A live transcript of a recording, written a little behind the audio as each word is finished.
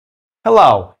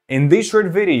Hello, in this short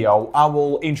video, I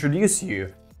will introduce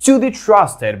you to the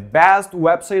trusted best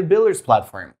website builders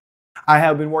platform. I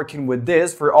have been working with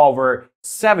this for over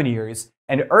 7 years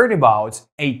and earn about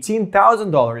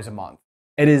 $18,000 a month.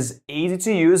 It is easy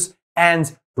to use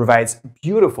and provides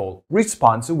beautiful,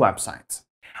 responsive websites.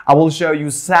 I will show you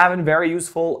 7 very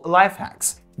useful life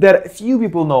hacks that few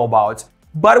people know about,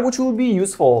 but which will be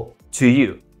useful to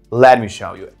you. Let me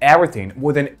show you everything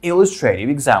with an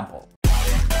illustrative example.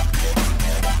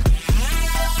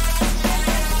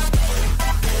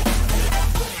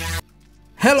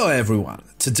 Hello everyone,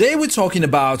 today we're talking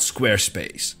about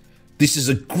Squarespace. This is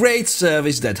a great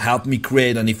service that helped me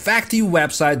create an effective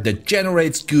website that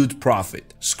generates good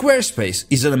profit. Squarespace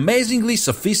is an amazingly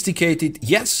sophisticated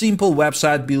yet simple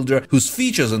website builder whose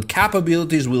features and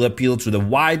capabilities will appeal to the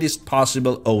widest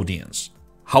possible audience.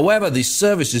 However, this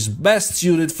service is best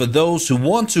suited for those who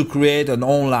want to create an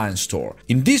online store.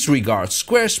 In this regard,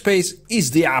 Squarespace is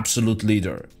the absolute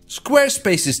leader.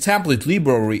 Squarespace's template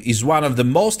library is one of the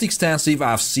most extensive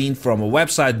I've seen from a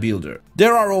website builder.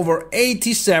 There are over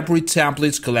 80 separate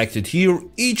templates collected here,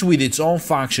 each with its own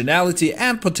functionality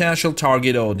and potential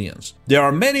target audience. There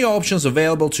are many options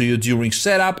available to you during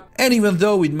setup, and even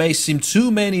though it may seem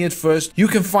too many at first, you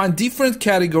can find different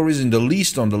categories in the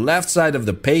list on the left side of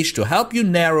the page to help you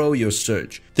narrow your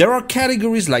search. There are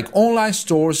categories like online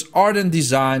stores, art and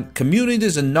design,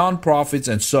 communities and non-profits,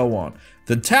 and so on.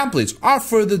 The templates are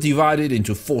further divided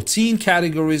into 14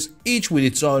 categories, each with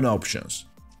its own options.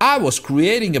 I was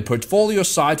creating a portfolio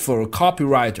site for a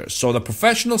copywriter, so the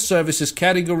professional services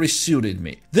category suited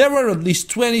me. There were at least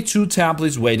 22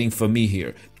 templates waiting for me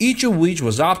here, each of which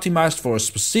was optimized for a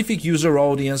specific user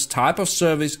audience, type of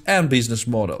service, and business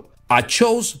model. I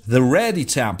chose the Ready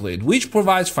template, which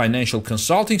provides financial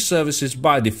consulting services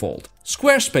by default.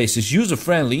 Squarespace's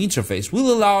user-friendly interface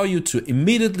will allow you to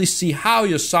immediately see how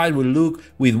your site will look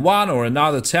with one or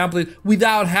another template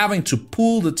without having to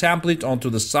pull the template onto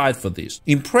the site for this.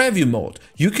 In preview mode,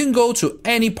 you can go to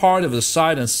any part of the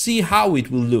site and see how it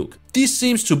will look. This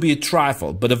seems to be a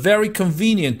trifle, but a very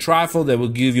convenient trifle that will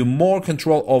give you more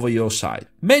control over your site.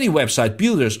 Many website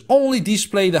builders only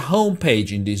display the home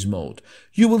page in this mode.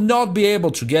 You will not be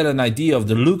able to get an idea of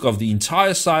the look of the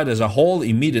entire site as a whole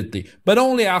immediately, but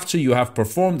only after you have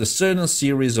performed a certain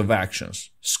series of actions.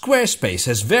 Squarespace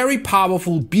has very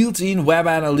powerful built-in web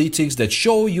analytics that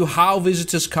show you how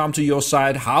visitors come to your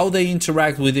site, how they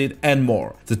interact with it, and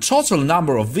more. The total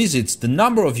number of visits, the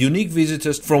number of unique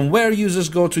visitors, from where users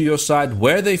go to your site,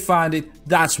 where they find it,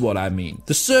 that's what I mean.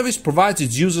 The service provides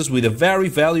its users with a very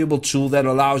valuable tool that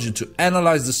allows you to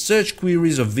analyze the search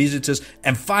queries of visitors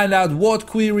and find out what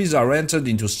queries are entered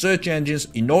into search engines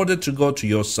in order to go to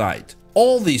your site.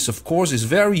 All this, of course, is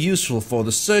very useful for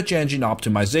the search engine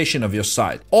optimization of your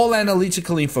site. All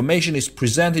analytical information is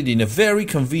presented in a very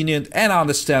convenient and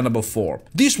understandable form.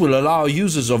 This will allow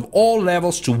users of all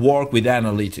levels to work with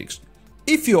analytics.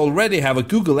 If you already have a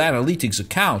Google Analytics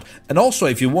account, and also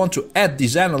if you want to add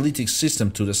this analytics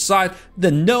system to the site,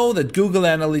 then know that Google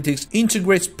Analytics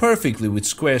integrates perfectly with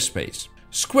Squarespace.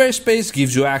 Squarespace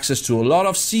gives you access to a lot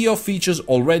of SEO features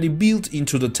already built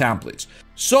into the templates.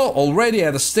 So already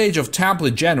at the stage of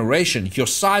template generation, your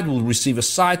site will receive a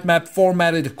sitemap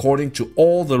formatted according to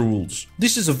all the rules.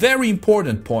 This is a very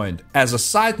important point, as a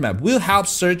sitemap will help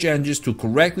search engines to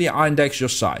correctly index your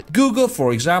site. Google,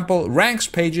 for example, ranks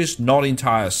pages, not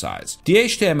entire sites. The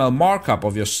HTML markup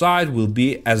of your site will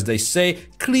be, as they say,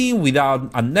 clean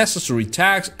without unnecessary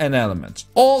tags and elements.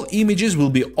 All images will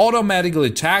be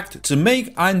automatically tagged to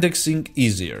make indexing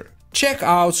easier. Check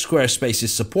out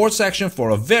Squarespace's support section for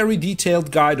a very detailed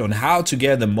guide on how to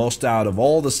get the most out of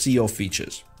all the SEO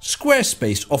features.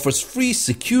 Squarespace offers free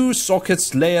secure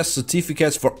sockets layer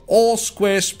certificates for all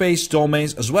Squarespace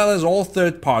domains as well as all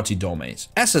third-party domains.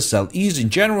 SSL is in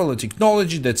general a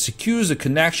technology that secures the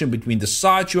connection between the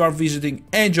site you are visiting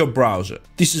and your browser.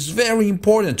 This is very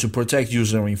important to protect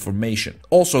user information.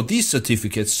 Also, these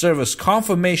certificates serve as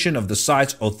confirmation of the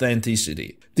site's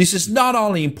authenticity. This is not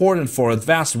only important for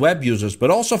advanced web users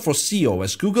but also for SEO,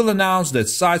 as Google announced that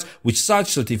sites with such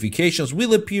certifications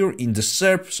will appear in the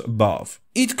SERPs above.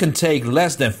 It can take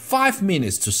less than 5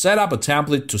 minutes to set up a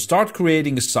template to start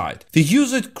creating a site. The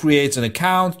user creates an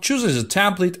account, chooses a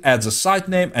template, adds a site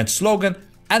name and slogan,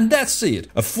 and that's it.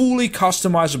 A fully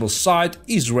customizable site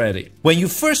is ready. When you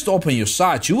first open your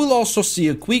site, you will also see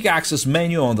a quick access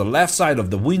menu on the left side of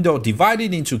the window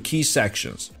divided into key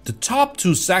sections. The top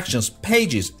two sections,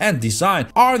 pages and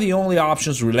design, are the only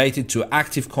options related to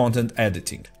active content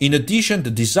editing. In addition,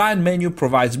 the design menu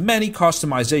provides many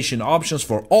customization options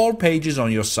for all pages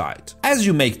on your site. As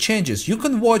you make changes, you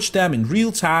can watch them in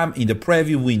real time in the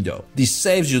preview window. This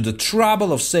saves you the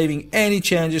trouble of saving any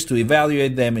changes to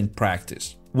evaluate them in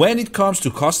practice. When it comes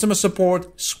to customer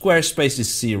support, Squarespace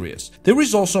is serious. There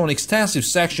is also an extensive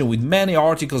section with many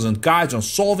articles and guides on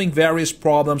solving various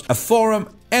problems, a forum,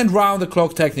 and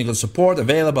round-the-clock technical support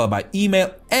available by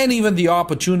email, and even the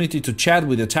opportunity to chat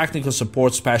with the technical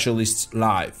support specialists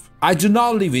live. I do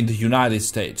not live in the United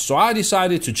States, so I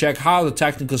decided to check how the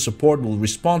technical support will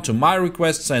respond to my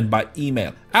requests sent by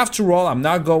email. After all, I'm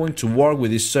not going to work with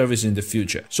this service in the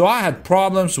future. So I had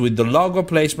problems with the logo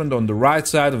placement on the right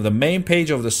side of the main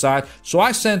page of the site, so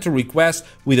I sent a request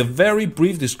with a very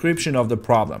brief description of the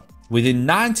problem. Within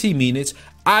 90 minutes,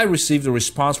 I received a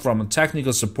response from a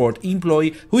technical support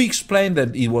employee who explained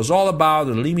that it was all about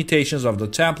the limitations of the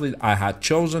template I had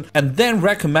chosen, and then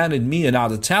recommended me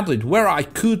another template where I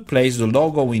could place the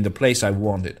logo in the place I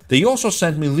wanted. They also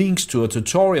sent me links to a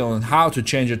tutorial on how to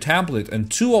change a template and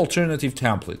 2 alternative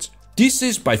templates. This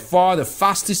is by far the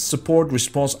fastest support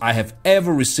response I have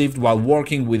ever received while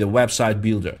working with a website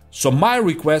builder. So my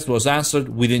request was answered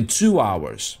within 2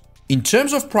 hours. In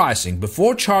terms of pricing,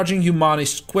 before charging you money,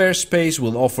 Squarespace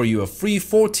will offer you a free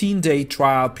 14-day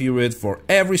trial period for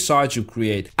every site you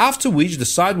create, after which the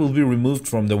site will be removed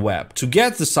from the web. To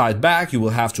get the site back, you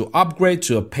will have to upgrade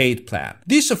to a paid plan.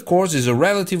 This, of course, is a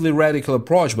relatively radical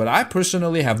approach, but I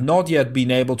personally have not yet been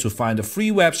able to find a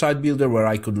free website builder where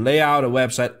I could lay out a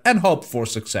website and hope for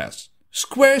success.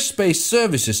 Squarespace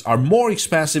services are more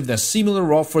expensive than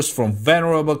similar offers from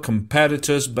venerable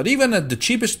competitors, but even at the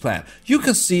cheapest plan, you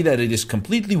can see that it is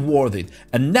completely worth it.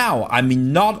 And now I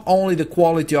mean not only the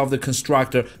quality of the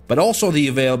constructor, but also the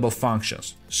available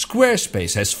functions.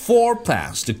 Squarespace has 4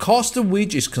 plans, the cost of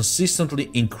which is consistently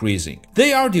increasing.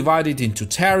 They are divided into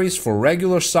tariffs for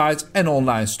regular sites and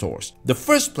online stores. The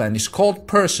first plan is called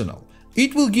Personal.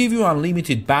 It will give you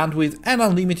unlimited bandwidth and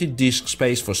unlimited disk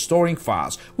space for storing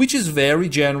files, which is very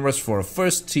generous for a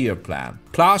first-tier plan.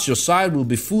 Plus, your site will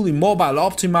be fully mobile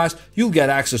optimized, you'll get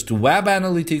access to web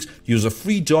analytics, use a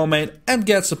free domain, and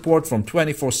get support from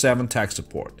 24/7 tech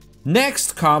support.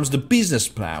 Next comes the business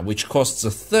plan, which costs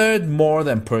 1/3 more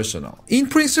than Personal. In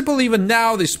principle, even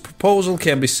now, this proposal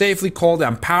can be safely called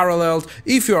unparalleled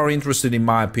if you are interested in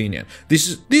my opinion.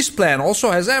 This plan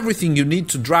also has everything you need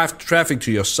to drive traffic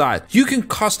to your site. You can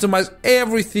customize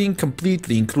everything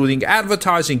completely, including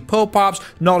advertising pop-ups,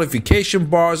 notification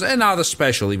bars, and other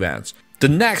special events. The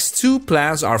next 2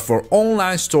 plans are for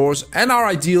online stores and are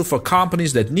ideal for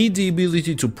companies that need the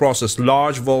ability to process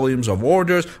large volumes of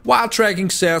orders while tracking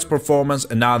sales performance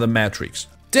and other metrics.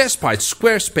 Despite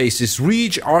Squarespace's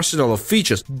rich arsenal of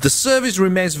features, the service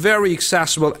remains very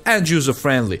accessible and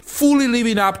user-friendly, fully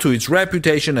living up to its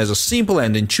reputation as a simple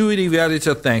and intuitive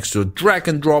editor thanks to a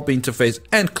drag-and-drop interface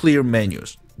and clear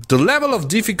menus. The level of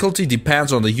difficulty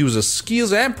depends on the user's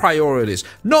skills and priorities.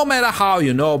 No matter how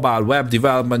you know about web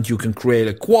development, you can create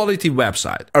a quality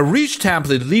website. A rich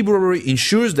template library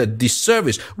ensures that this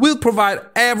service will provide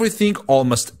everything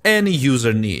almost any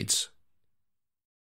user needs.